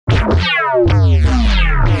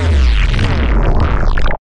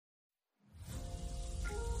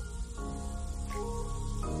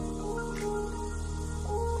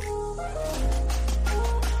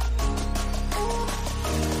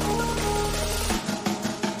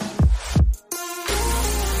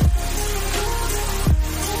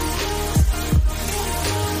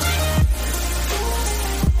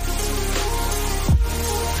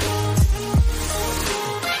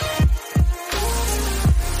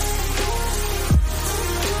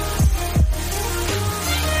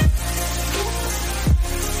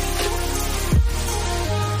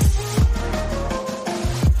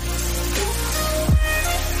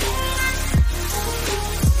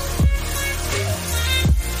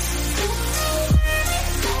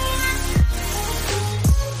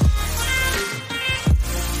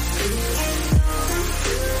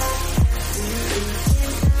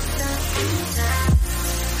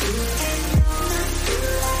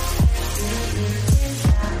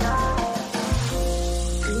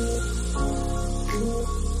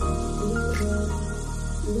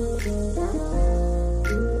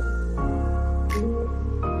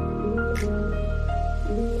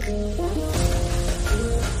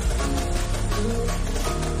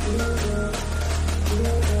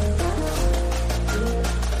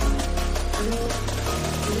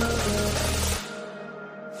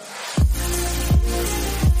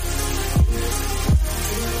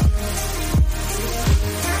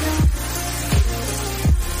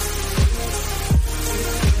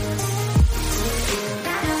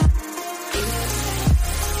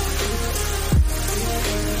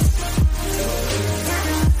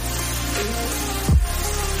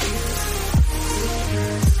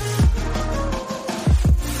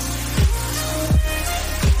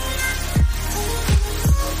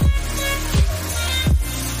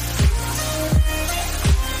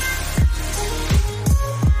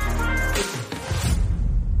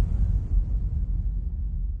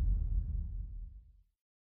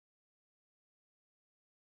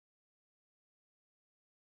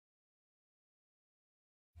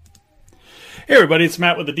Hey everybody, it's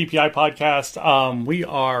Matt with the DPI Podcast. We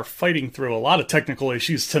are fighting through a lot of technical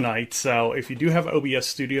issues tonight, so if you do have OBS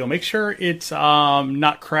Studio, make sure it's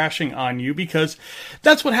not crashing on you, because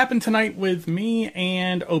that's what happened tonight with me,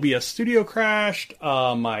 and OBS Studio crashed,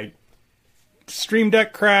 my Stream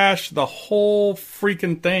Deck crashed, the whole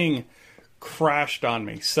freaking thing crashed on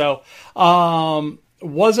me. So,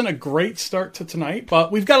 wasn't a great start to tonight,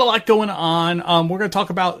 but we've got a lot going on. We're going to talk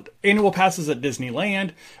about annual passes at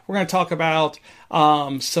Disneyland. We're going to talk about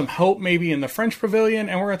some hope maybe in the French Pavilion,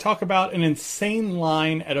 and we're going to talk about an insane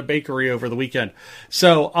line at a bakery over the weekend.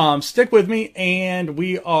 So stick with me, and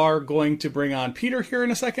we are going to bring on Peter here in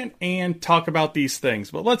a second and talk about these things.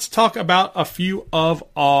 But let's talk about a few of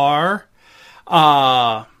our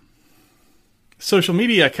social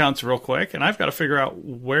media accounts real quick, and I've got to figure out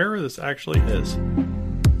where this actually is.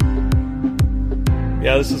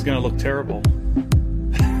 Yeah, this is going to look terrible.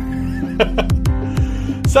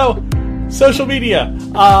 So, social media.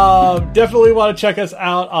 Definitely want to check us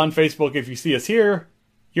out on Facebook. If you see us here,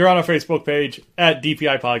 you're on our Facebook page at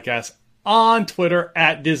DPI Podcast, on Twitter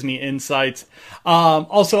at Disney Insights,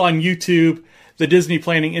 also on YouTube, the Disney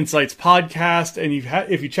Planning Insights Podcast. And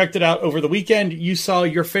if you checked it out over the weekend, you saw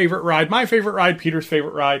your favorite ride, my favorite ride, Peter's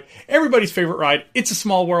favorite ride, everybody's favorite ride, It's a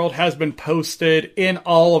Small World, has been posted in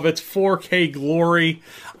all of its 4K glory.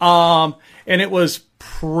 And it was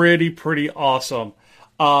pretty awesome.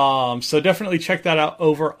 So definitely check that out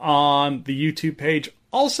over on the YouTube page.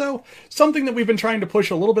 Also, something that we've been trying to push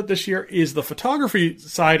a little bit this year is the photography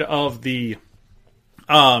side of the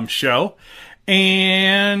show.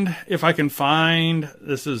 And if I can find,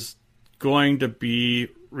 this is going to be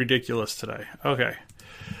ridiculous today. Okay.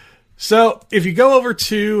 So if you go over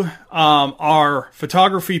to our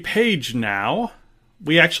photography page now,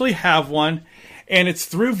 we actually have one, and it's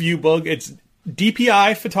through Viewbug. It's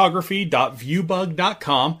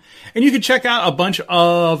dpiphotography.viewbug.com, and you can check out a bunch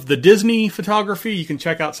of the Disney photography. You can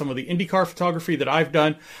check out some of the IndyCar photography that I've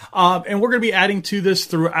done, and we're going to be adding to this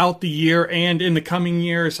throughout the year and in the coming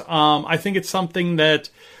years. I think it's something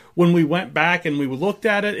that when we went back and we looked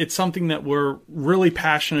at it, it's something that we're really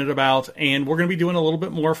passionate about, and we're going to be doing a little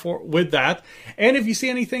bit more with that. And if you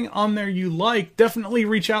see anything on there you like, definitely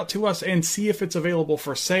reach out to us and see if it's available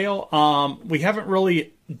for sale. We haven't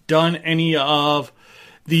really done any of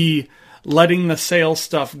the letting the sale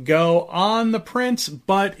stuff go on the prints,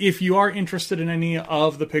 but if you are interested in any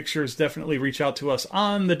of the pictures, definitely reach out to us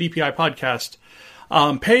on the DPI Podcast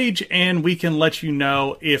page, and we can let you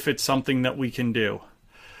know if it's something that we can do.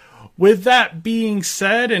 with that being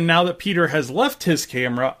said, and now that Peter has left his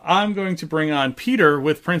camera, I'm going to bring on Peter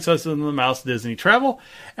with Princess and the Mouse Disney Travel,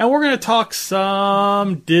 and we're going to talk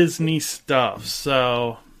some Disney stuff.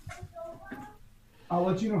 So I'll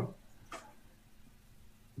let you know.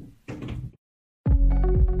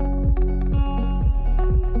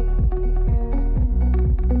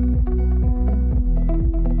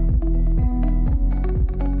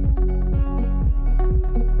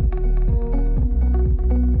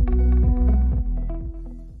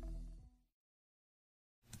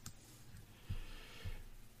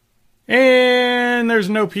 And there's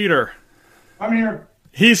no Peter. I'm here.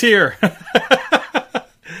 He's here.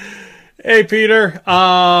 Hey, Peter.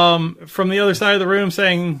 From the other side of the room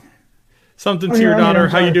saying something to your daughter.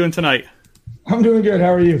 How you doing tonight? I'm doing good.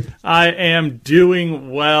 How are you? I am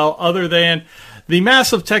doing well, other than the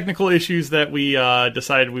massive technical issues that we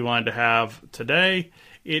decided we wanted to have today.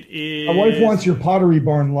 It is... My wife wants your Pottery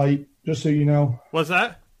Barn light, just so you know. What's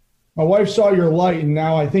that? My wife saw your light, and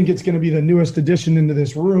now I think it's going to be the newest addition into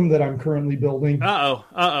this room that I'm currently building.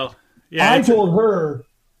 Uh-oh. Yeah, I told her,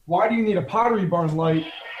 why do you need a Pottery Barn light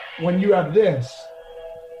when you have this?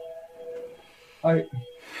 I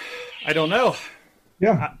don't know.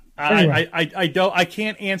 Yeah. Anyway. I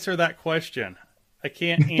can't answer that question. I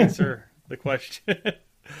can't answer the question.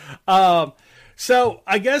 So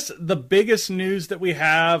I guess the biggest news that we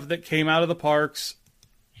have that came out of the parks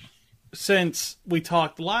since we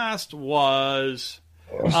talked last was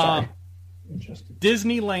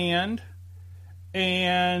Disneyland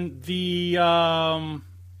and the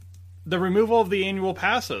removal of the annual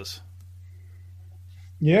passes.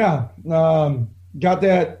 Yeah, got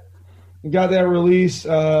that release.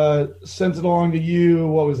 Sent it along to you.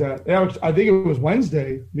 What was that? I think it was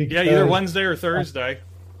Wednesday. Yeah, either Wednesday or Thursday.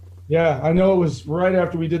 Yeah, I know it was right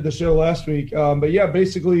after we did the show last week. But yeah,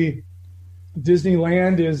 basically,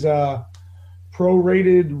 Disneyland is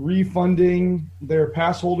prorated refunding their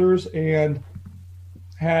pass holders and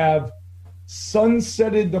have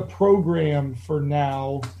sunsetted the program for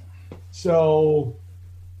now. So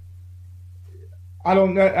I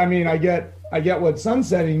don't know. I mean, I get what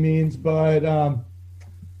sunsetting means, but I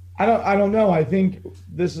don't know. I think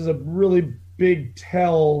this is a really big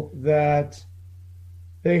tell that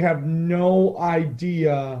they have no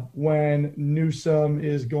idea when Newsom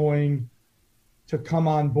is going to come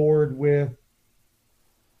on board with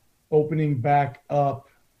opening back up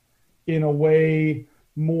in a way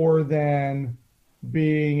more than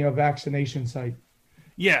being a vaccination site.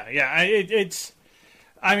 Yeah. It's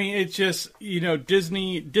just,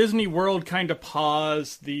 Disney World kind of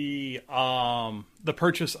paused the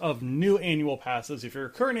purchase of new annual passes. If you're a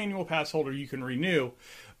current annual pass holder, you can renew.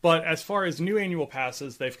 But as far as new annual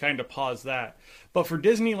passes, they've kind of paused that. But for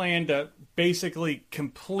Disneyland to basically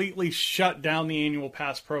completely shut down the annual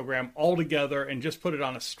pass program altogether and just put it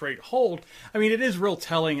on a straight hold, I mean, it is real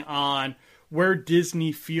telling on where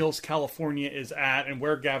Disney feels California is at and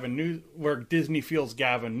where Disney feels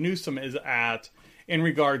Gavin Newsom is at in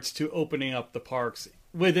regards to opening up the parks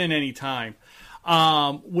within any time.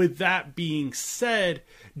 With that being said,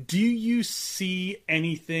 do you see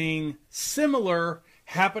anything similar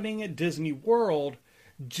happening at Disney World,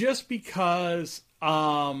 just because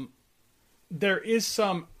there is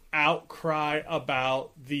some outcry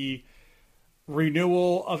about the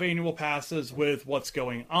renewal of annual passes with what's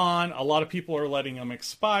going on? A lot of people are letting them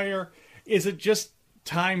expire. Is it just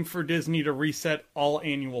time for Disney to reset all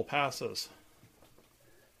annual passes?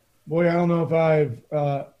 Boy, I don't know if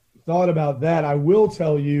I've thought about that. I will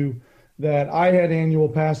tell you that I had annual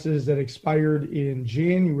passes that expired in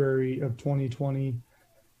January of 2020.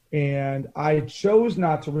 And I chose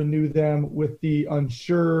not to renew them with the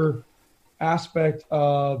unsure aspect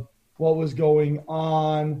of what was going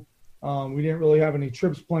on. We didn't really have any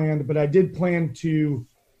trips planned, but I did plan to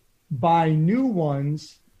buy new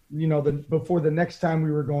ones, before the next time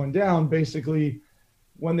we were going down. Basically,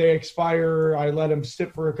 when they expire, I let them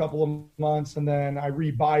sit for a couple of months, and then I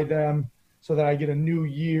rebuy them so that I get a new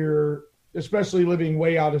year. Especially living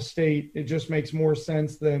way out of state, it just makes more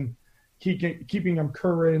sense than keeping them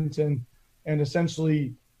current and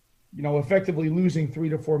essentially, effectively losing 3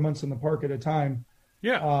 to 4 months in the park at a time.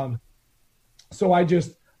 Yeah. So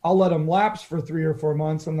I'll let them lapse for 3 or 4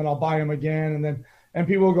 months, and then I'll buy them again. And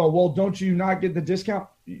people will go, well, don't you not get the discount?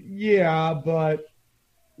 Yeah. But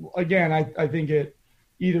again, I think it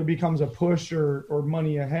either becomes a push or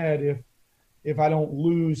money ahead if I don't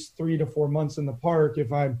lose 3 to 4 months in the park.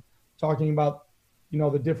 If I'm talking about,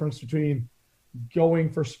 the difference between going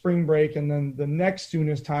for spring break and then the next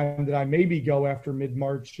soonest time that I maybe go after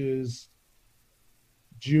mid-March is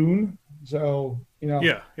June. So,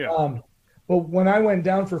 Yeah. But when I went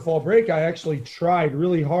down for fall break, I actually tried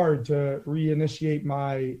really hard to reinitiate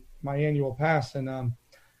my annual pass, and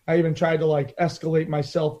I even tried to like escalate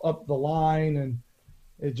myself up the line, and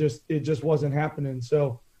it just wasn't happening.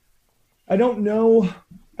 So I don't know.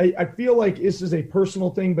 I feel like this is a personal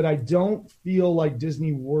thing, but I don't feel like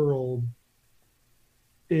Disney World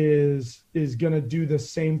is going to do the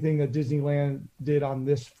same thing that Disneyland did on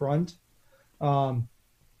this front.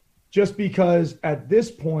 Just because at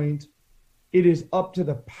this point, it is up to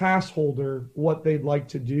the pass holder what they'd like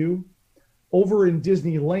to do. Over in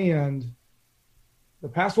Disneyland, the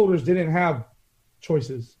pass holders didn't have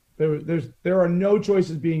choices. There are no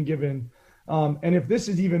choices being given. And if this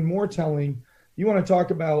is even more telling, you want to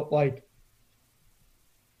talk about like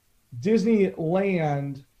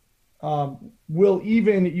Disneyland will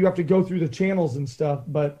even, you have to go through the channels and stuff,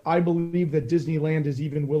 but I believe that Disneyland is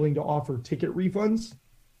even willing to offer ticket refunds.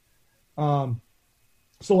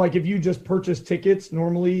 So like if you just purchase tickets,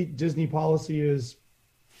 normally Disney policy is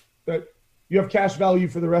that you have cash value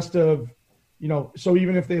for the rest of, so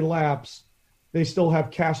even if they lapse, they still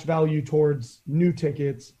have cash value towards new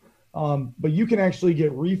tickets. But you can actually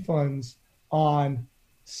get refunds on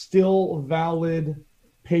still valid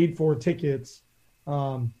paid for tickets,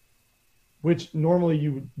 which normally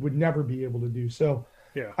you would never be able to do. So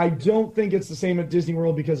yeah. I don't think it's the same at Disney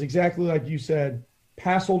World because exactly like you said,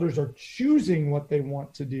 pass holders are choosing what they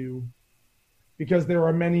want to do because there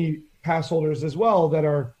are many pass holders as well that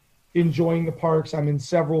are enjoying the parks. I'm in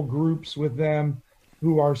several groups with them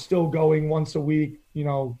who are still going once a week,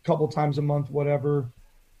 a couple times a month, whatever,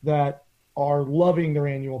 that are loving their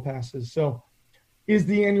annual passes. So is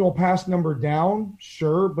the annual pass number down?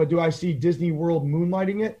 Sure. But do I see Disney World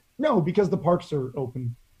moonlighting it? No, because the parks are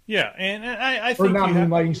open. Yeah, and I think or not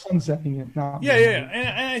moonlighting, sunsetting it. Yeah,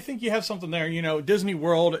 and I think you have something there. Disney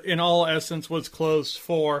World, in all essence, was closed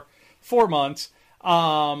for 4 months.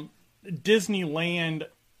 Disneyland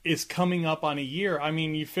is coming up on a year. I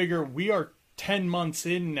mean, you figure we are 10 months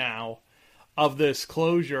in now of this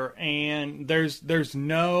closure, and there's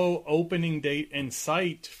no opening date in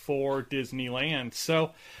sight for Disneyland.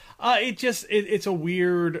 So it's a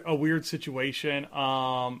weird situation.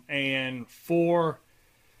 And for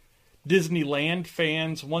Disneyland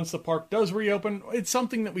fans, once the park does reopen, it's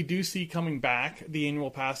something that we do see coming back, the annual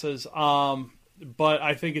passes. But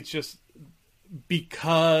I think it's just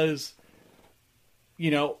because,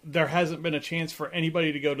 there hasn't been a chance for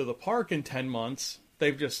anybody to go to the park in 10 months.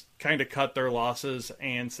 They've just kind of cut their losses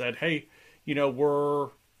and said, hey, we're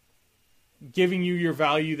giving you your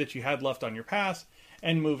value that you had left on your pass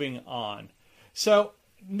and moving on. So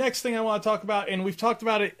next thing I want to talk about, and we've talked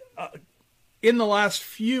about it in the last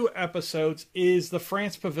few episodes, is the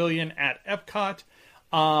France Pavilion at Epcot.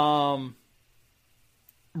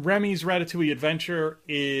 Remy's Ratatouille Adventure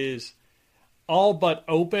is all but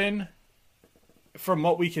open from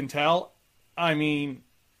what we can tell. I mean,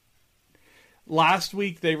 last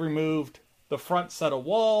week they removed the front set of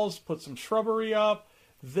walls, put some shrubbery up.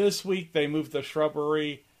 This week they moved the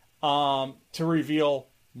shrubbery to reveal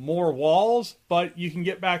more walls, but you can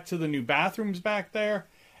get back to the new bathrooms back there.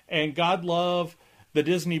 And God love the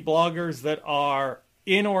Disney bloggers that are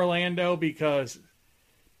in Orlando because,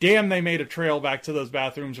 damn, they made a trail back to those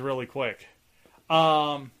bathrooms really quick.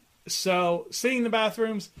 So seeing the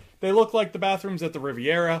bathrooms, they look like the bathrooms at the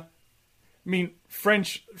Riviera. I mean,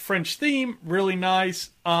 French theme, really nice.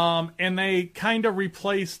 And they kind of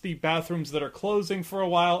replaced the bathrooms that are closing for a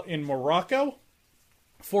while in Morocco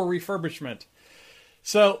for refurbishment.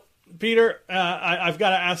 So, Peter, I've got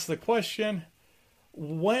to ask the question.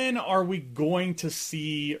 When are we going to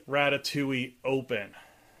see Ratatouille open?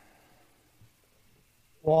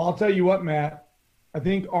 Well, I'll tell you what, Matt. I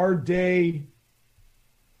think our day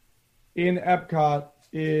in Epcot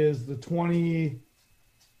is the 28th,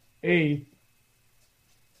 27th,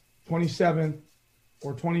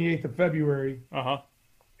 or 28th of February. Uh-huh.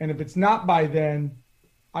 And if it's not by then,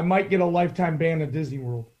 I might get a lifetime ban of Disney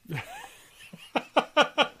World.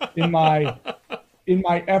 in my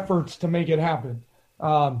efforts to make it happen.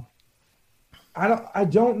 I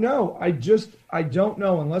don't know. I don't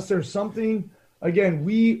know unless there's something. Again,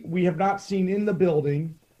 we have not seen in the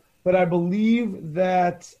building, but I believe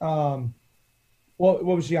that. What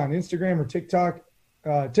was she on Instagram or TikTok?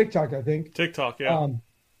 TikTok, I think. TikTok, yeah.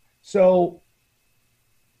 So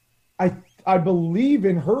I believe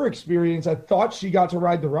in her experience, I thought she got to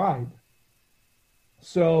ride the ride.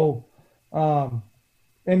 So, and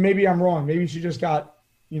maybe I'm wrong. Maybe she just got,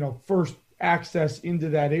 first access into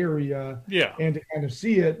that area, yeah, and to kind of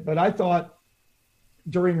see it. But I thought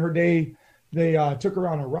during her day they took her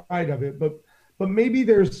on a ride of it. But but maybe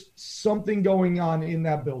there's something going on in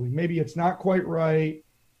that building. Maybe it's not quite right.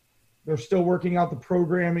 They're still working out the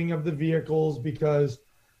programming of the vehicles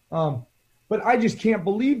but I just can't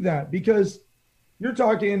believe that, because you're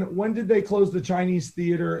talking, when did they close the Chinese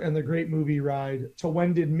theater and the Great Movie Ride to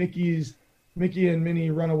when did Mickey and Minnie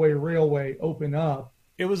Runaway Railway open up?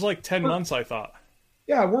 It was like 10 months, I thought.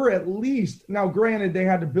 Yeah, we're at least, now granted they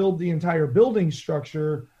had to build the entire building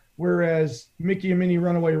structure, whereas Mickey and Minnie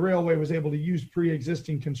Runaway Railway was able to use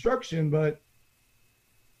pre-existing construction, but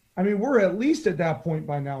I mean, we're at least at that point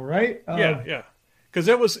by now, right? Yeah. Because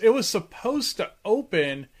it was supposed to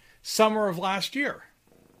open summer of last year.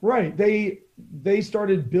 Right. They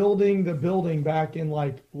started building the building back in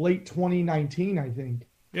like late 2019, I think.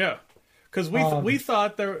 Yeah. Because we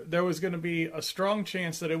thought there was going to be a strong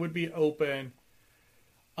chance that it would be open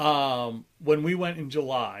when we went in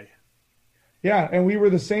July. Yeah, and we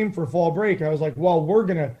were the same for fall break. I was like, well,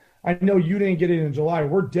 I know you didn't get it in July.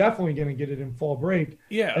 We're definitely going to get it in fall break.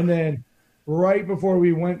 Yeah. And then right before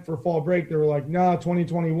we went for fall break, they were like, nah,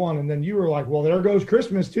 2021. And then you were like, well, there goes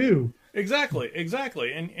Christmas too. Exactly.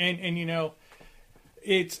 And you know,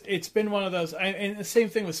 it's been one of those, and the same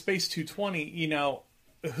thing with Space 220, you know,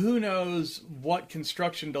 who knows what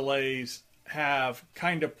construction delays have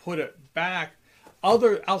kind of put it back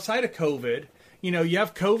outside of COVID. You know, you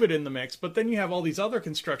have COVID in the mix, but then you have all these other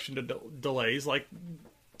construction delays, like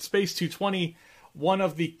Space 220. One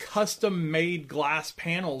of the custom-made glass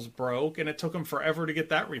panels broke, and it took them forever to get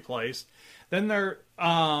that replaced. Then their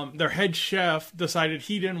head chef decided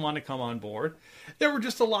he didn't want to come on board. There were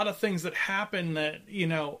just a lot of things that happened that, you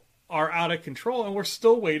know, are out of control, and we're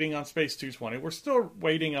still waiting on Space 220. We're still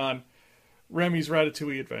waiting on Remy's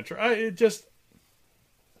Ratatouille Adventure. It just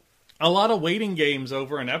a lot of waiting games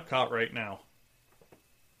over in Epcot right now.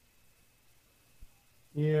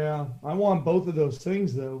 Yeah, I want both of those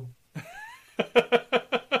things, though.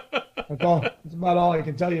 That's about all I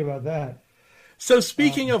can tell you about that. So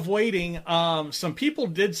speaking of waiting, some people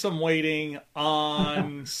did some waiting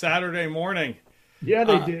on Saturday morning. Yeah,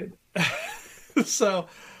 they did. So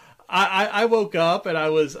I woke up and I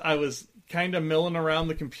was kind of milling around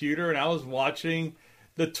the computer, and I was watching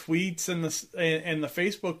the tweets and the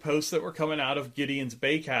Facebook posts that were coming out of Gideon's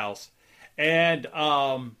Bakehouse. And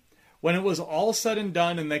when it was all said and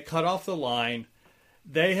done and they cut off the line,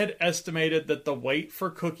 they had estimated that the wait for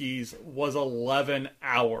cookies was 11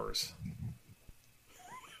 hours.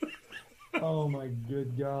 Oh my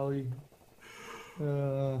good golly.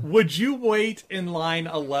 Would you wait in line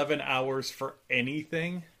 11 hours for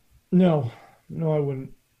anything? No, I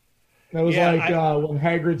wouldn't. That was when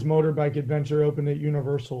Hagrid's Motorbike Adventure opened at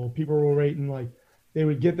Universal. People were waiting, like, they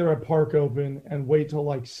would get their park open and wait till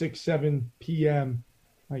like 6, 7 p.m.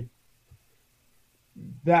 Like,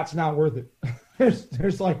 that's not worth it.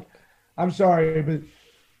 There's like, I'm sorry, but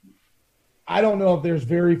I don't know if there's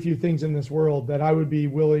very few things in this world that I would be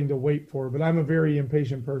willing to wait for, but I'm a very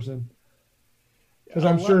impatient person. Because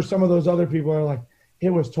I'm sure some of those other people are like, it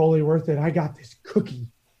was totally worth it. I got this cookie.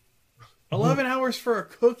 11 hours for a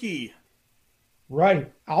cookie.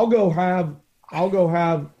 Right. I'll go have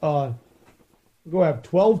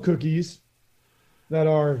 12 cookies that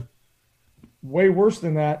are way worse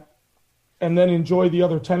than that, and then enjoy the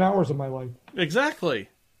other 10 hours of my life. Exactly.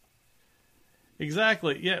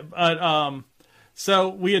 Yeah. But, so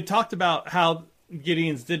we had talked about how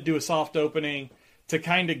Gideon's did do a soft opening to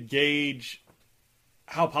kind of gauge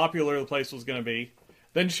how popular the place was going to be,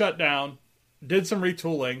 then shut down, did some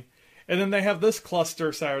retooling, and then they have this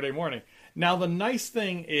cluster Saturday morning. Now, the nice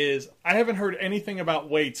thing is I haven't heard anything about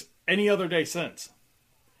waits any other day since.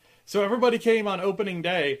 So everybody came on opening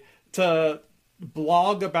day to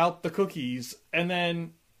blog about the cookies, and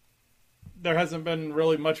then there hasn't been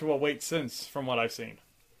really much of a wait since, from what I've seen.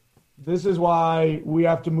 This is why we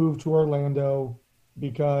have to move to Orlando,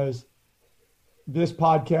 because this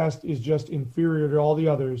podcast is just inferior to all the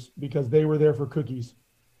others because they were there for cookies.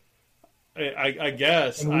 I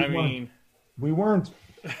guess. We weren't.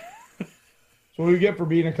 So what do we get for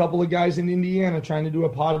being a couple of guys in Indiana trying to do a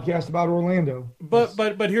podcast about Orlando?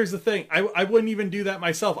 But here's the thing. I wouldn't even do that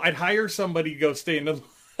myself. I'd hire somebody to go stay in the...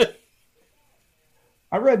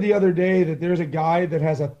 I read the other day that there's a guy that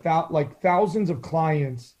has thousands of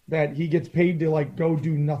clients that he gets paid to like go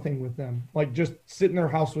do nothing with them. Like just sit in their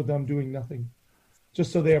house with them doing nothing.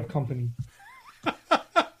 Just so they have company.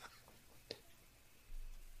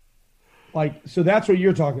 So that's what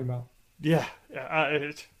you're talking about. Yeah.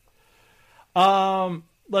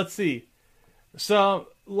 Let's see. So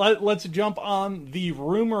let's jump on the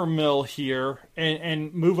rumor mill here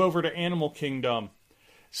and move over to Animal Kingdom.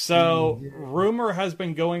 So, rumor has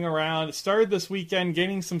been going around. It started this weekend,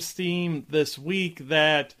 gaining some steam this week,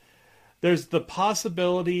 that there's the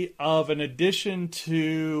possibility of an addition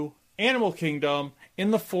to Animal Kingdom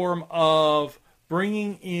in the form of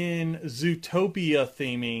bringing in Zootopia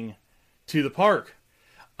theming to the park.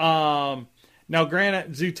 Now,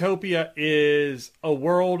 granted, Zootopia is a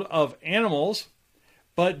world of animals,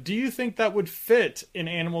 but do you think that would fit in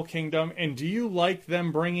Animal Kingdom? And do you like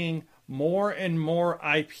them bringing more and more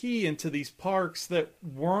IP into these parks that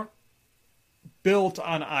weren't built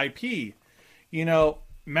on IP? You know,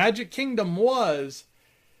 Magic Kingdom was,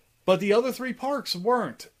 but the other three parks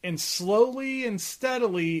weren't. And slowly and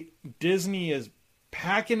steadily, Disney is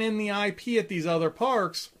packing in the IP at these other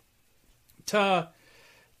parks to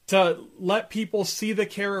let people see the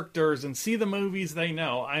characters and see the movies they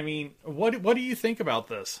know. I mean, what do you think about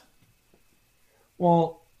this?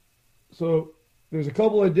 Well, so there's a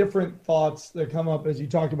couple of different thoughts that come up as you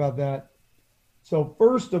talk about that. So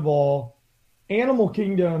first of all, Animal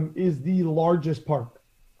Kingdom is the largest park.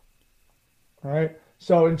 All right.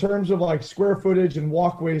 So in terms of like square footage and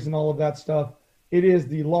walkways and all of that stuff, it is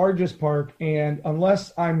the largest park. And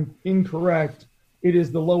unless I'm incorrect, it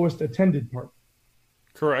is the lowest attended park.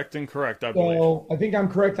 Correct, I believe. So I think I'm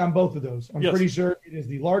correct on both of those. I'm yes. pretty sure it is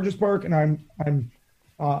the largest park, and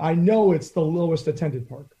I know it's the lowest attended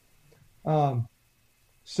park.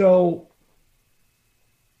 So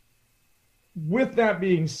with that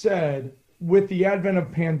being said, with the advent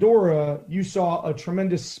of Pandora, you saw a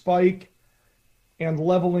tremendous spike and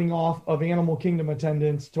leveling off of Animal Kingdom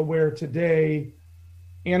attendance to where today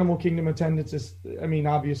Animal Kingdom attendance is, I mean,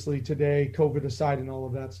 obviously today, COVID aside and all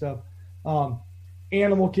of that stuff,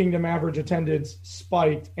 Animal Kingdom average attendance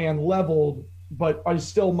spiked and leveled, but is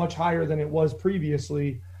still much higher than it was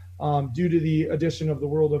previously due to the addition of the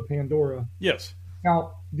World of Pandora. Yes.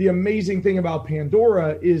 Now, the amazing thing about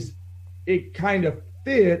Pandora is it kind of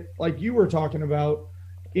fit, like you were talking about,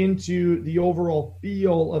 into the overall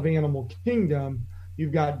feel of Animal Kingdom.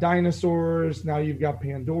 You've got dinosaurs, now you've got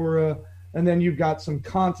Pandora, and then you've got some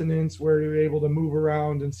continents where you're able to move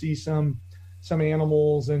around and see some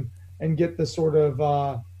animals and get the sort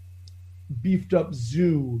of beefed up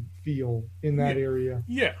zoo feel in that area.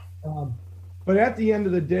 Yeah. But at the end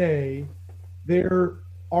of the day, there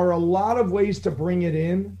are a lot of ways to bring it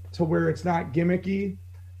in to where it's not gimmicky.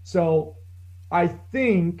 So I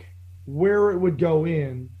think where it would go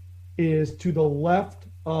in is to the left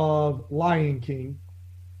of Lion King,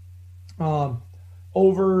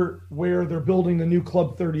 over where they're building the new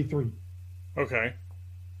Club 33. Okay.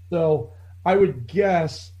 So I would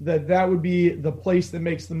guess that would be the place that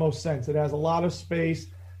makes the most sense. It has a lot of space.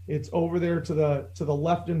 It's over there to the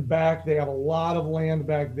left and back. They have a lot of land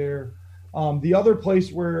back there. The other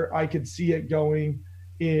place where I could see it going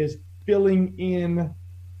is filling in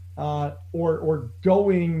or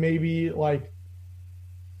going maybe like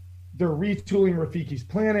they're retooling Rafiki's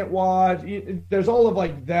Planet Watch. There's all of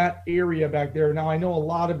like that area back there. Now I know a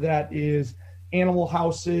lot of that is animal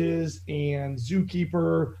houses and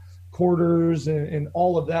zookeeper quarters and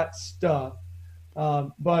all of that stuff.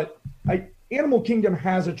 But Animal Kingdom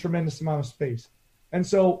has a tremendous amount of space. And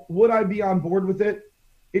so would I be on board with it?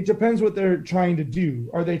 It depends what they're trying to do.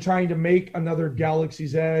 Are they trying to make another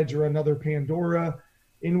Galaxy's Edge or another Pandora?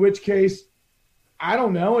 In which case, I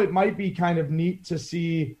don't know. It might be kind of neat to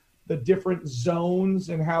see the different zones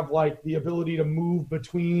and have like the ability to move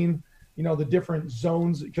between, the different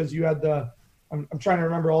zones, because you had I'm trying to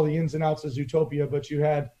remember all the ins and outs of Zootopia, but you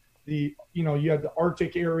had you had the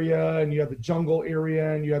Arctic area and you had the jungle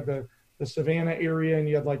area and you had the savannah area and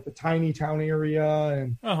you had like the tiny town area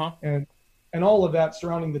and all of that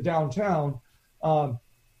surrounding the downtown. So,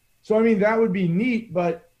 I mean, that would be neat,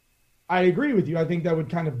 but I agree with you. I think that would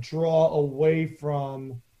kind of draw away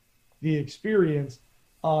from the experience.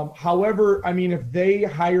 However, I mean, if they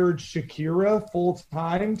hired Shakira full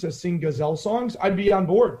time to sing Gazelle songs, I'd be on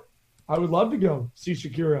board. I would love to go see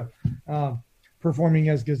Shakira performing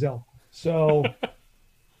as Gazelle. So,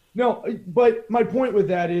 no, but my point with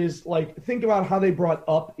that is, like, think about how they brought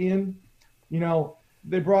Up in.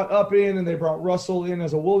 They brought Up in and they brought Russell in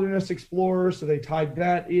as a wilderness explorer, so they tied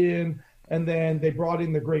that in. And then they brought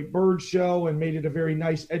in the Great Bird Show and made it a very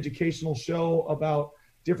nice educational show about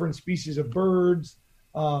different species of birds.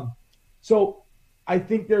 So I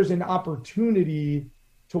think there's an opportunity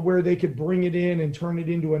to where they could bring it in and turn it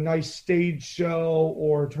into a nice stage show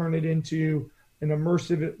or turn it into an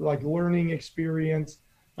immersive, like, learning experience.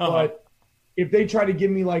 But if they try to give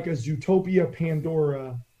me like a Zootopia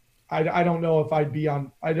Pandora, I don't know if I'd be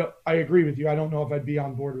on. I agree with you. I don't know if I'd be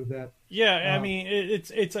on board with that. Yeah, I mean,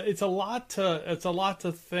 it's a lot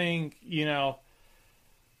to think.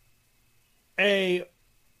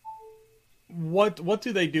 what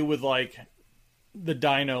do they do with like the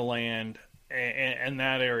Dino Land and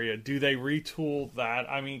that area? Do they retool that?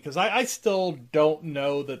 I mean, because I still don't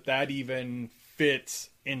know that even fits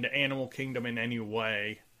into Animal Kingdom in any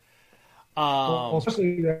way. Well,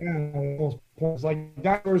 especially the animals, like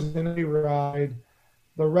dinosaurs in a ride.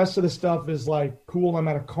 The rest of the stuff is like cool. I'm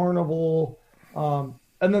at a carnival.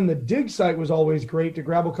 And then the dig site was always great to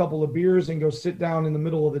grab a couple of beers and go sit down in the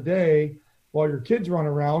middle of the day while your kids run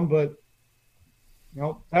around. But,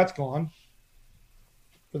 that's gone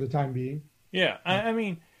for the time being. Yeah. I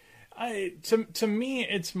mean, to me,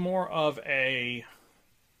 it's more of I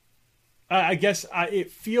guess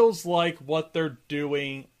it feels like what they're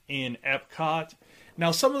doing in Epcot.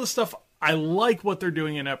 Now, some of the stuff, I like what they're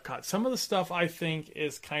doing in Epcot. Some of the stuff I think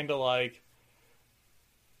is kind of like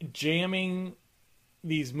jamming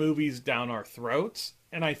these movies down our throats.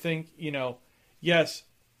 And I think, yes,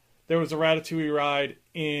 there was a Ratatouille ride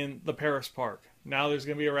in the Paris park. Now there's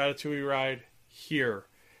going to be a Ratatouille ride here.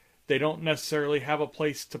 They don't necessarily have a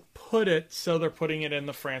place to put it, so they're putting it in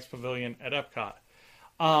the France Pavilion at Epcot.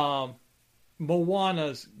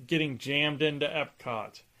 Moana's getting jammed into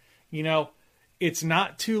Epcot. It's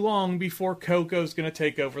not too long before Coco's going to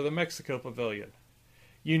take over the Mexico Pavilion.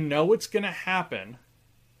 It's going to happen.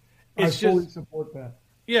 I fully support that.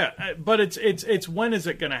 Yeah, but it's when is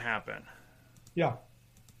it going to happen? Yeah.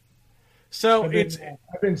 So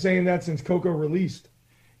I've been saying that since Coco released.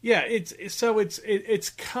 Yeah, it's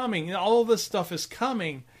coming. All this stuff is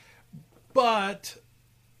coming, but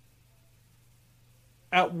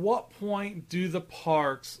at what point do the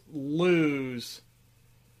parks lose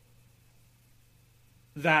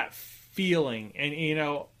that feeling?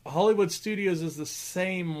 And Hollywood Studios is the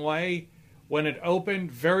same way. When it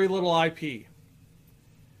opened, very little IP.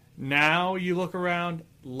 Now you look around,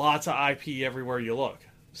 lots of IP everywhere you look.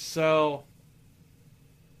 So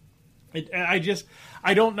I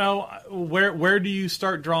don't know where do you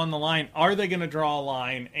start drawing the line? Are they going to draw a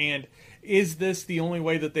line? And is this the only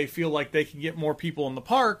way that they feel like they can get more people in the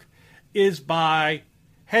park? Is by,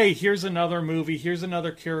 hey, here's another movie, here's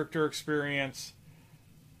another character experience.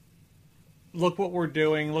 Look what we're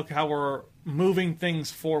doing. Look how we're moving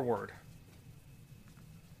things forward.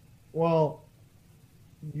 Well,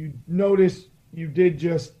 you notice you did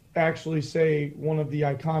just actually say one of the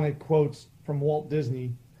iconic quotes from Walt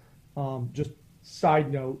Disney. Just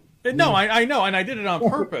side note. No, I know, and I did it on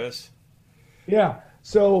purpose. Yeah.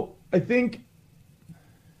 So I think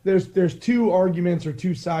there's two arguments or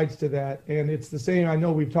two sides to that, and it's the same. I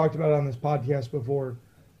know we've talked about it on this podcast before.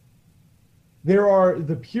 There are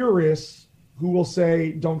the purists who will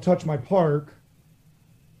say, "Don't touch my park."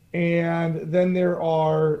 And then there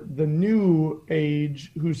are the new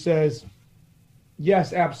age who says,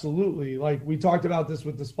 yes, absolutely. Like we talked about this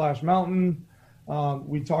with the Splash Mountain.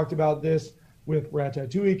 We talked about this with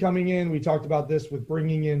Ratatouille coming in. We talked about this with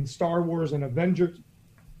bringing in Star Wars and Avengers,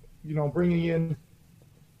 bringing in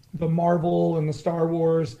the Marvel and the Star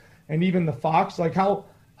Wars and even the Fox. Like how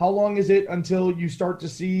long is it until you start to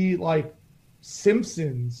see like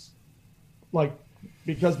Simpsons? Like,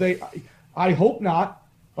 because I hope not.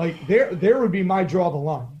 Like there would be my draw the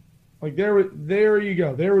line. Like there you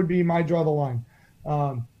go. There would be my draw the line.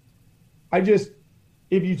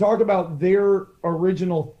 If you talk about their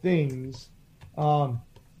original things,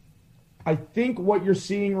 I think what you're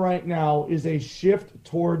seeing right now is a shift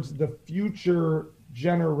towards the future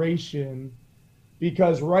generation,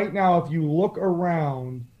 because right now, if you look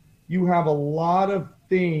around, you have a lot of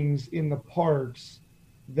things in the parks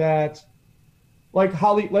that, like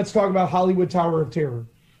let's talk about Hollywood Tower of Terror.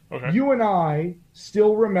 Okay. You and I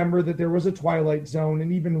still remember that there was a Twilight Zone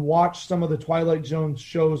and even watched some of the Twilight Zone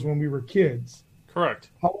shows when we were kids. Correct.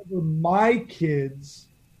 However, my kids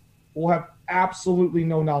will have absolutely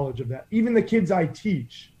no knowledge of that. Even the kids I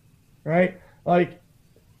teach, right? Like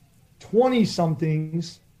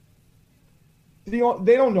 20-somethings, they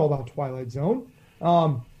don't know about Twilight Zone.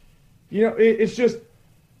 It's just,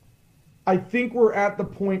 I think we're at the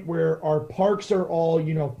point where our parks are all,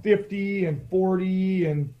 50 and 40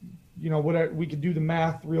 and, whatever. We could do the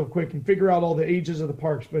math real quick and figure out all the ages of the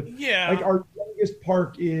parks. But yeah, like our youngest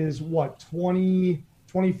park is what,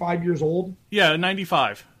 25 years old? Yeah,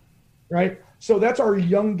 95. Right? So that's our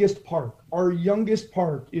youngest park. Our youngest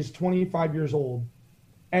park is 25 years old.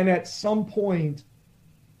 And at some point,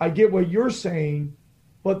 I get what you're saying,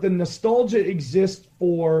 but the nostalgia exists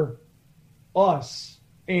for us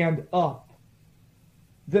and up.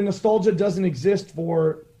 The nostalgia doesn't exist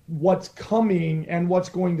for what's coming and what's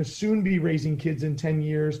going to soon be raising kids in 10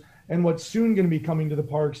 years and what's soon going to be coming to the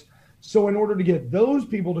parks. So in order to get those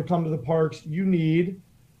people to come to the parks, you need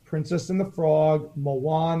Princess and the Frog,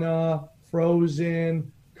 Moana,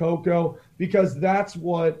 Frozen, Coco, because that's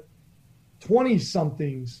what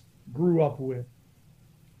 20-somethings grew up with.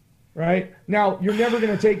 Right? Now, you're never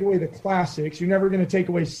going to take away the classics. You're never going to take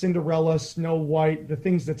away Cinderella, Snow White, the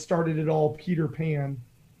things that started it all, Peter Pan.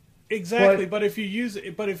 Exactly, but if you use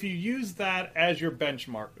that as your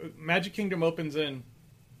benchmark, Magic Kingdom opens in,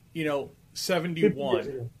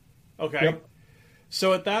 71. Okay. Yep.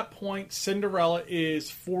 So at that point, Cinderella is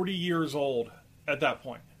 40 years old at that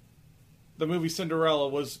point. The movie Cinderella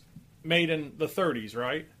was made in the 30s,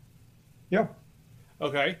 right? Yeah.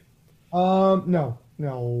 Okay.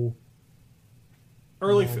 No.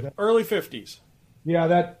 Early 50s. Yeah,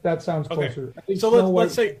 that sounds closer. Okay. So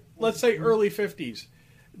let's say early 50s.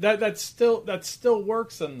 That still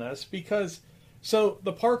works in this because so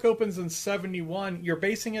the park opens in 71. You're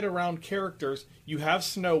basing it around characters. You have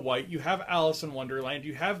Snow White, you have Alice in Wonderland,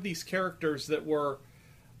 you have these characters that were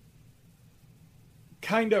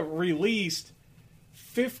kind of released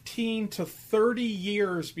 15 to 30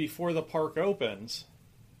 years before the park opens.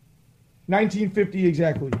 1950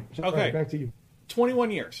 exactly. Okay. Right, back to you. 21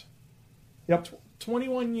 years. Yep.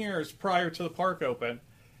 21 years prior to the park open.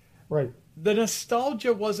 Right. The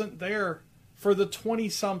nostalgia wasn't there for the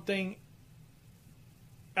 20-something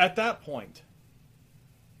at that point.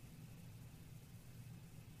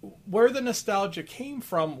 Where the nostalgia came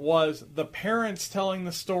from was the parents telling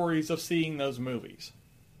the stories of seeing those movies.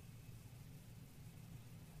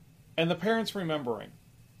 And the parents remembering.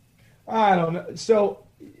 I don't know. So,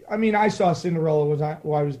 I mean, I saw Cinderella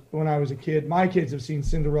when I was a kid. My kids have seen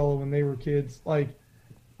Cinderella when they were kids. Like,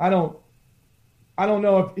 I don't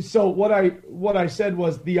know if so. What I said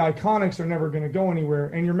was the Iconics are never going to go anywhere.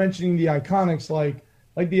 And you're mentioning the Iconics, like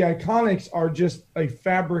the Iconics are just a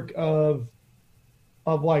fabric of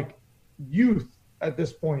like youth at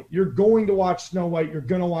this point. You're going to watch Snow White. You're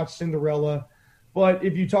going to watch Cinderella. But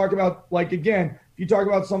if you talk about if you talk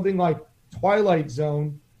about something like Twilight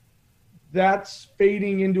Zone, that's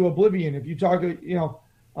fading into oblivion. If you talk,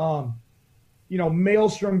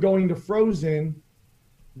 Maelstrom going to Frozen,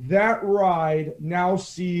 that ride now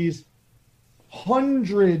sees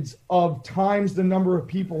hundreds of times the number of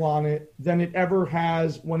people on it than it ever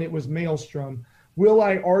has when it was Maelstrom. Will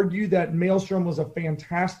I argue that Maelstrom was a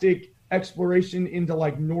fantastic exploration into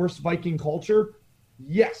like Norse Viking culture?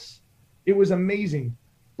 Yes, it was amazing.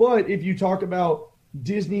 But if you talk about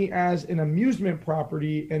Disney as an amusement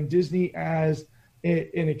property and Disney as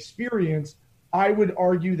an experience, I would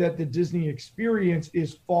argue that the Disney experience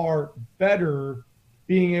is far better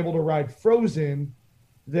being able to ride Frozen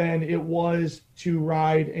than it was to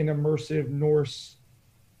ride an immersive Norse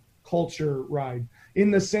culture ride.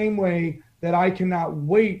 In the same way that I cannot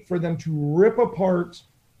wait for them to rip apart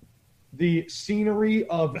the scenery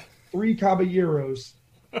of Three Caballeros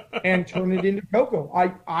and turn it into Coco.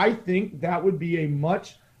 I think that would be a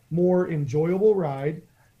much more enjoyable ride,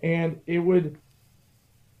 and it would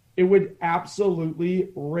absolutely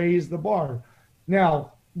raise the bar.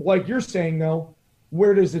 Now, like you're saying, though,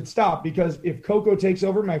 where does it stop? Because if Coco takes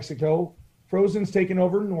over Mexico, Frozen's taken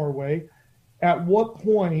over Norway, at what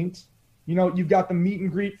point, you've got the meet and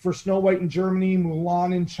greet for Snow White in Germany,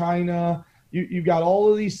 Mulan in China, you've got all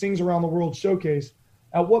of these things around the World Showcase.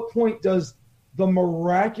 At what point does the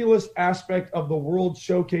miraculous aspect of the World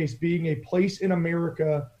Showcase being a place in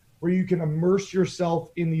America where you can immerse yourself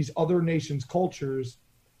in these other nations' cultures,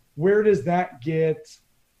 where does that get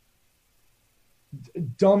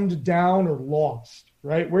dumbed down or lost,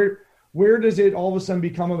 right? Where does it all of a sudden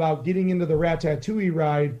become about getting into the Ratatouille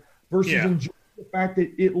ride versus enjoying the fact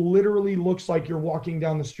that it literally looks like you're walking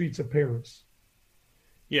down the streets of Paris?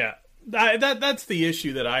 Yeah, that's the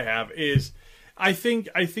issue that I have is I think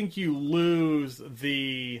you lose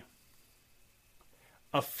the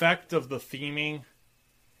effect of the theming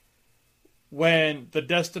when the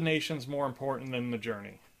destination's more important than the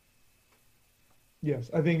journey. Yes,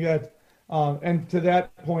 I think that, and to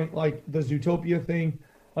that point, like the Zootopia thing,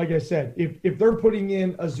 like I said, if they're putting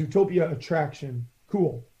in a Zootopia attraction,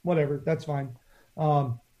 cool, whatever, that's fine.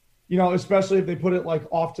 Especially if they put it like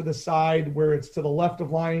off to the side where it's to the left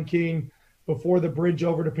of Lion King before the bridge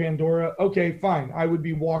over to Pandora. Okay, fine. I would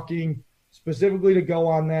be walking specifically to go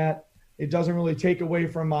on that. It doesn't really take away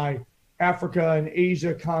from my Africa and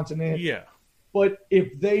Asia continent. Yeah. But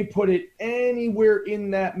if they put it anywhere in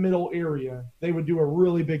that middle area, they would do a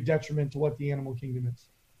really big detriment to what the Animal Kingdom is.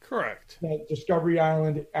 Correct. That Discovery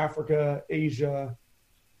Island, Africa, Asia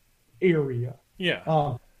area.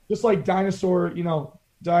 Yeah. Just like dinosaur,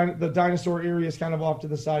 the dinosaur area is kind of off to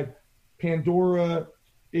the side. Pandora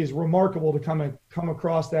is remarkable to come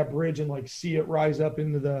across that bridge and like see it rise up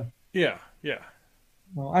into the. Yeah.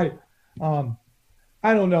 Well,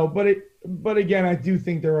 I don't know, but again, I do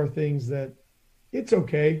think there are things that it's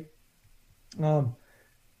okay. Um,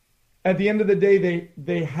 at the end of the day,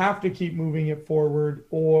 they have to keep moving it forward,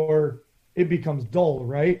 or it becomes dull,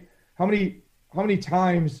 right? How many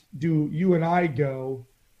times do you and I go,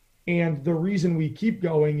 and the reason we keep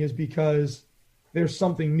going is because there's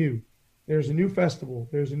something new. There's a new festival.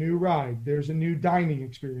 There's a new ride. There's a new dining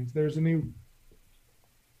experience. There's a new.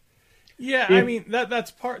 Yeah, I mean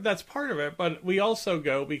that's part of it, but we also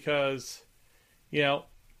go because, you know,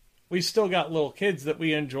 we still got little kids that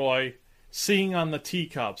we enjoy seeing on the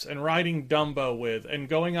teacups and riding Dumbo with and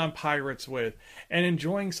going on Pirates with and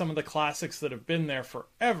enjoying some of the classics that have been there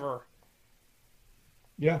forever.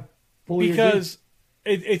 Yeah, fully because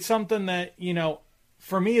it's something that, you know,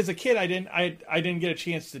 for me as a kid, I didn't get a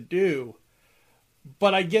chance to do,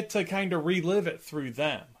 but I get to kind of relive it through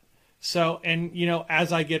them. So, and you know,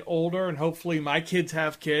 as I get older and hopefully my kids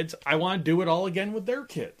have kids, I want to do it all again with their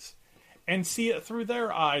kids and see it through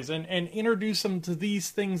their eyes and introduce them to these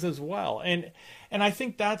things as well. And I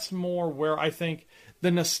think that's more where I think the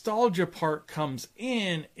nostalgia part comes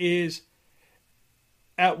in is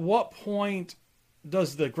at what point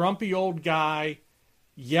does the grumpy old guy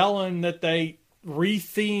yelling that they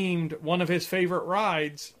rethemed one of his favorite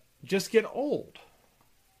rides just get old?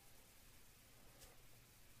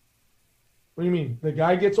 What do you mean? The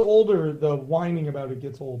guy gets old, or the whining about it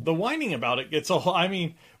gets old? The whining about it gets old. I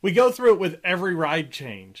mean, we go through it with every ride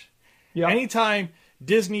change. Yeah. Anytime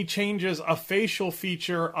Disney changes a facial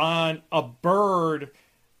feature on a bird,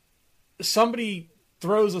 somebody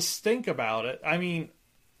throws a stink about it. I mean,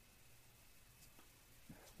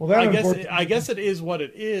 well, I guess it is what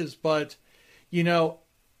it is, but you know,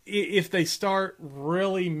 if they start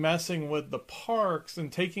really messing with the parks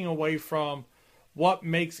and taking away from what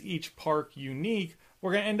makes each park unique,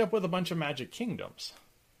 we're going to end up with a bunch of Magic Kingdoms.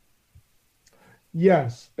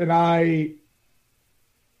 Yes, and I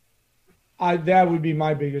that would be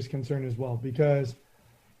my biggest concern as well, because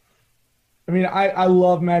I mean, I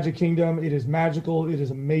love Magic Kingdom. It is magical. It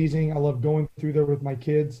is amazing. I love going through there with my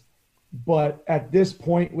kids. But at this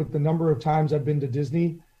point, with the number of times I've been to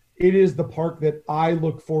Disney, it is the park that I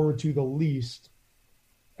look forward to the least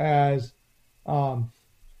as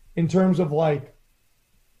in terms of like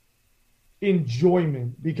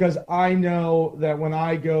enjoyment, because I know that when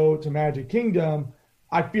I go to Magic Kingdom,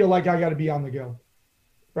 I feel like I got to be on the go,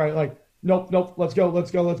 right? Like, nope, let's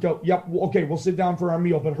go. Yep, okay, we'll sit down for our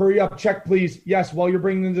meal, but hurry up, check please. Yes, while you're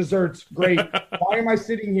bringing the desserts, great. Why am I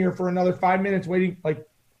sitting here for another 5 minutes waiting? Like,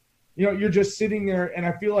 you know, you're just sitting there, and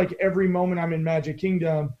I feel like every moment I'm in Magic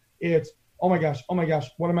Kingdom, it's, oh my gosh,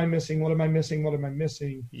 what am I missing?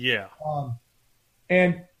 Yeah.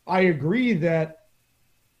 And I agree that,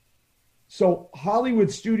 so Hollywood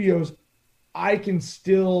Studios, I can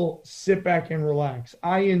still sit back and relax.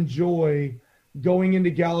 I enjoy going into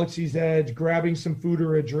Galaxy's Edge, grabbing some food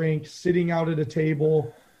or a drink, sitting out at a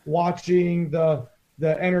table, watching the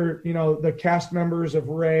cast members of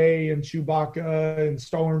Rey and Chewbacca and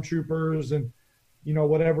Stormtroopers and, you know,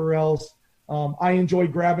 whatever else. I enjoy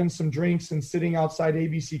grabbing some drinks and sitting outside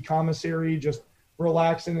ABC Commissary, just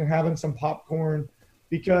relaxing and having some popcorn,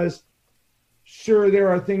 because sure, there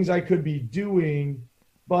are things I could be doing,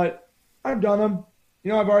 but I've done them.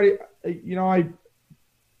 You know, I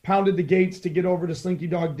pounded the gates to get over to Slinky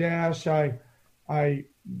Dog Dash. I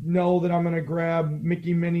know that I'm going to grab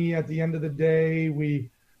Mickey Minnie at the end of the day.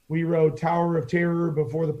 We rode Tower of Terror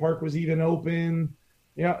before the park was even open.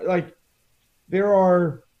 You know, like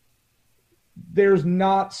there's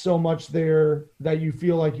not so much there that you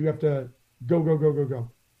feel like you have to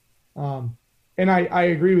go. And I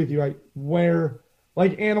agree with you. Where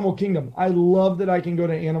like Animal Kingdom, I love that I can go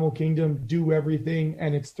to Animal Kingdom, do everything,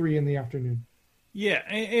 and it's 3 p.m. Yeah,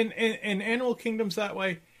 and Animal Kingdom's that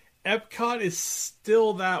way. Epcot is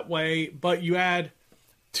still that way, but you add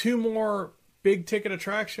 2 more big ticket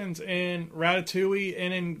attractions in Ratatouille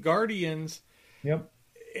and in Guardians. Yep.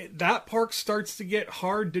 That park starts to get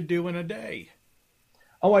hard to do in a day.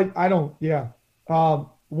 Oh, I don't. Yeah.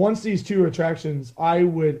 Once these 2 attractions, I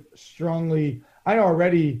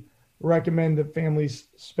already recommend that families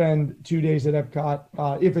spend 2 days at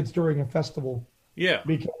Epcot if it's during a festival. Yeah.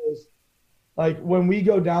 Because like when we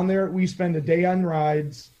go down there, we spend a day on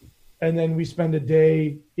rides and then we spend a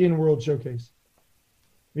day in World Showcase,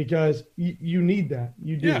 because you need that.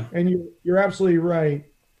 You do. Yeah. And you're absolutely right.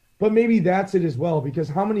 But maybe that's it as well, because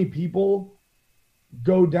how many people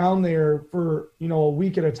go down there for, you know, a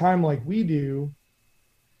week at a time like we do,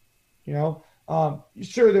 you know?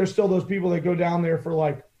 Sure, there's still those people that go down there for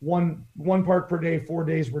like one park per day, 4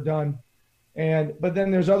 days, we're done. But then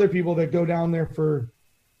there's other people that go down there for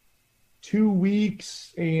 2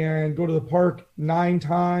 weeks and go to the park 9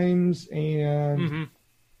 times. And,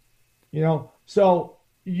 so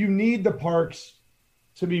you need the parks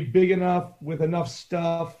to be big enough with enough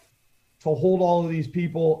stuff to hold all of these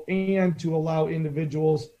people and to allow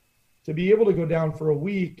individuals to be able to go down for a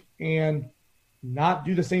week and not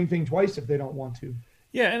do the same thing twice if they don't want to.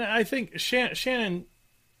 Yeah, and I think Shannon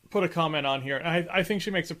put a comment on here, and I think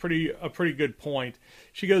she makes a pretty good point.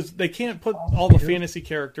 She goes, they can't put all the fantasy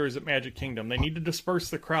characters at Magic Kingdom. They need to disperse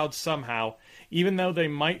the crowd somehow. Even though they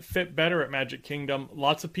might fit better at Magic Kingdom,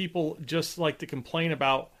 lots of people just like to complain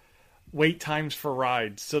about wait times for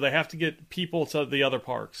rides, so they have to get people to the other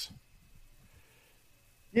parks.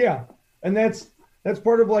 Yeah, and that's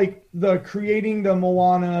part of like the creating the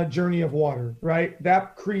Moana Journey of Water, right?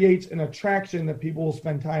 That creates an attraction that people will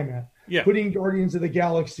spend time at. Yeah. Putting Guardians of the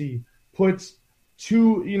Galaxy puts,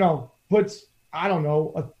 I don't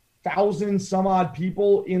know, 1,000 some odd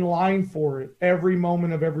people in line for it every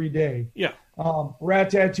moment of every day. Yeah.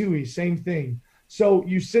 Ratatouille, same thing. So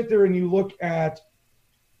you sit there and you look at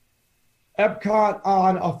Epcot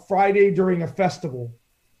on a Friday during a festival.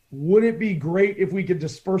 Would it be great if we could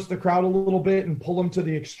disperse the crowd a little bit and pull them to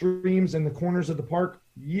the extremes and the corners of the park?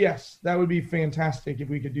 Yes, that would be fantastic if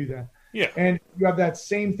we could do that. Yeah. And you have that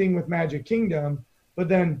same thing with Magic Kingdom, but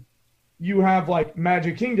then you have like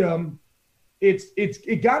Magic Kingdom.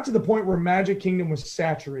 It got to the point where Magic Kingdom was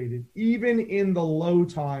saturated. Even in the low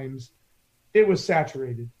times, it was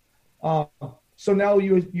saturated. So now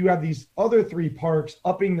you have these other 3 parks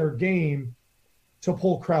upping their game to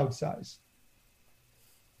pull crowd size.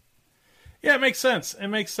 Yeah, it makes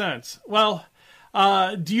sense. Well,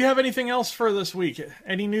 do you have anything else for this week?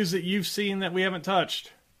 Any news that you've seen that we haven't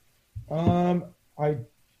touched? I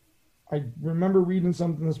remember reading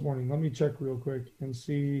something this morning. Let me check real quick and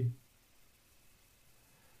see.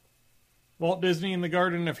 Walt Disney and the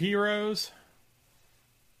Garden of Heroes?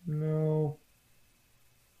 No.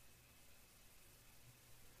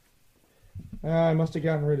 I must have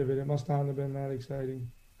gotten rid of it. It must not have been that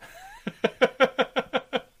exciting.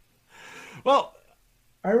 Well,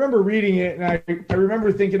 I remember reading it, and I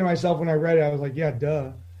remember thinking to myself when I read it, I was like, "Yeah,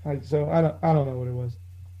 duh." So I don't know what it was.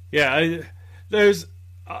 Yeah, there's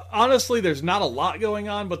honestly there's not a lot going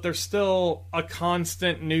on, but there's still a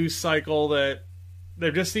constant news cycle that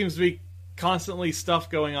there just seems to be constantly stuff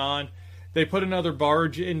going on. They put another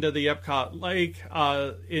barge into the Epcot Lake,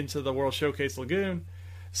 into the World Showcase Lagoon,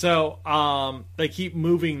 so they keep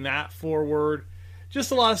moving that forward.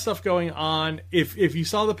 Just a lot of stuff going on. If you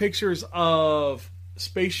saw the pictures of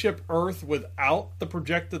Spaceship Earth without the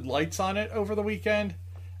projected lights on it over the weekend,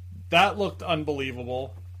 that looked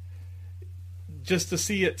unbelievable. Just to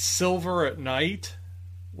see it silver at night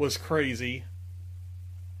was crazy.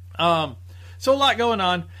 So a lot going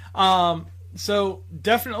on. So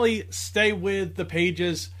definitely stay with the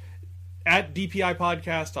pages at DPI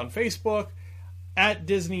Podcast on Facebook, at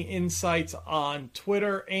Disney Insights on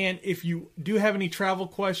Twitter. And if you do have any travel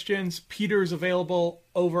questions, Peter's available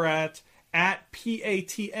over at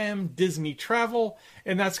PATM Disney Travel,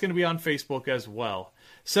 and that's going to be on Facebook as well.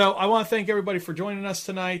 So I want to thank everybody for joining us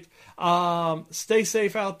tonight. Stay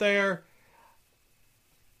safe out there.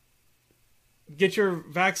 Get your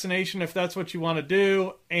vaccination if that's what you want to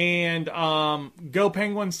do. And go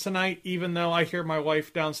Penguins tonight, even though I hear my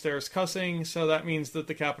wife downstairs cussing. So that means that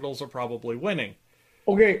the Capitals are probably winning.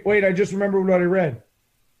 Okay, wait, I just remembered what I read.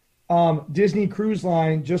 Disney Cruise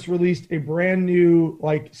Line just released a brand new,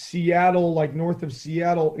 Seattle, north of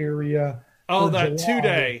Seattle area. Oh, that July.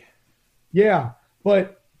 2-day. Yeah,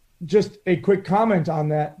 but just a quick comment on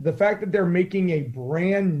that. The fact that they're making a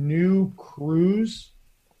brand new cruise,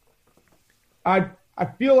 I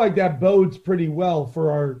feel like that bodes pretty well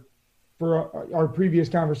for our previous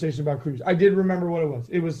conversation about cruise. I did remember what it was.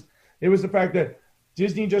 It was the fact that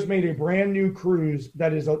Disney just made a brand new cruise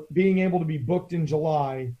that is being able to be booked in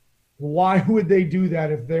July. Why would they do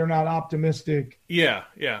that if they're not optimistic? Yeah.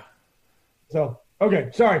 So, okay,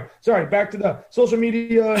 sorry. Back to the social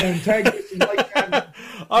media and tag like that.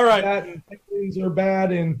 All right. And things are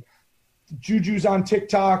bad and Juju's on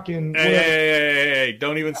TikTok and hey,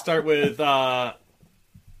 don't even start with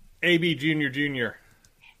AB Junior.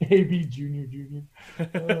 AB Junior.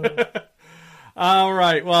 All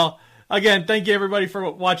right. Well, again, thank you everybody for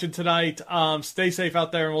watching tonight. Stay safe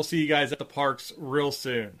out there, and we'll see you guys at the parks real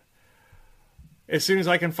soon. As soon as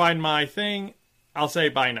I can find my thing, I'll say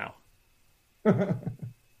bye now.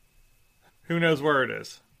 Who knows where it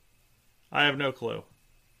is? I have no clue.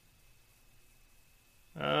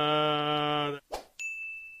 This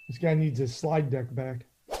guy needs his slide deck back.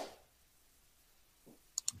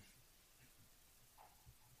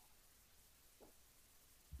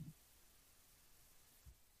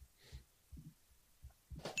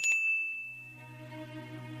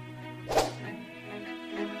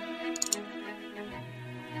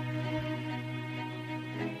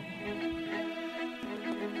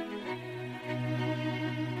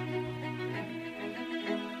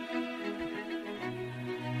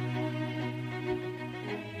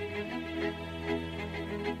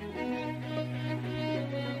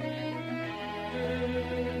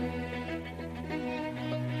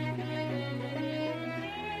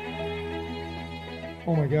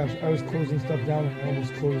 Oh my gosh, I was closing stuff down and I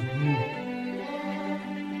almost closed you.